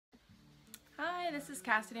Hi, this is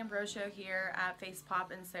Cassi Dambrogio here at Face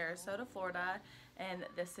Pop in Sarasota, Florida, and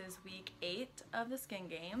this is week 8 of the skin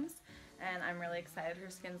games, and I'm really excited.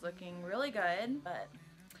 Her skin's looking really good, but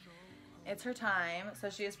it's her time. So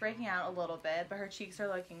she is breaking out a little bit, but her cheeks are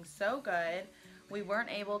looking so good. We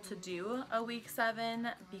weren't able to do a week 7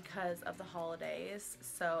 because of the holidays,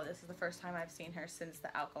 so this is the first time I've seen her since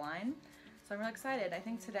the alkaline. So I'm really excited. I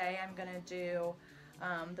think today I'm gonna do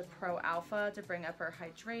the Pro Alpha to bring up her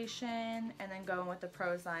hydration, and then going with the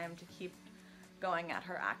Prozyme to keep going at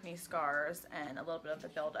her acne scars and a little bit of the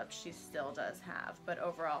buildup she still does have. But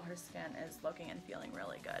overall, her skin is looking and feeling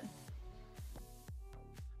really good.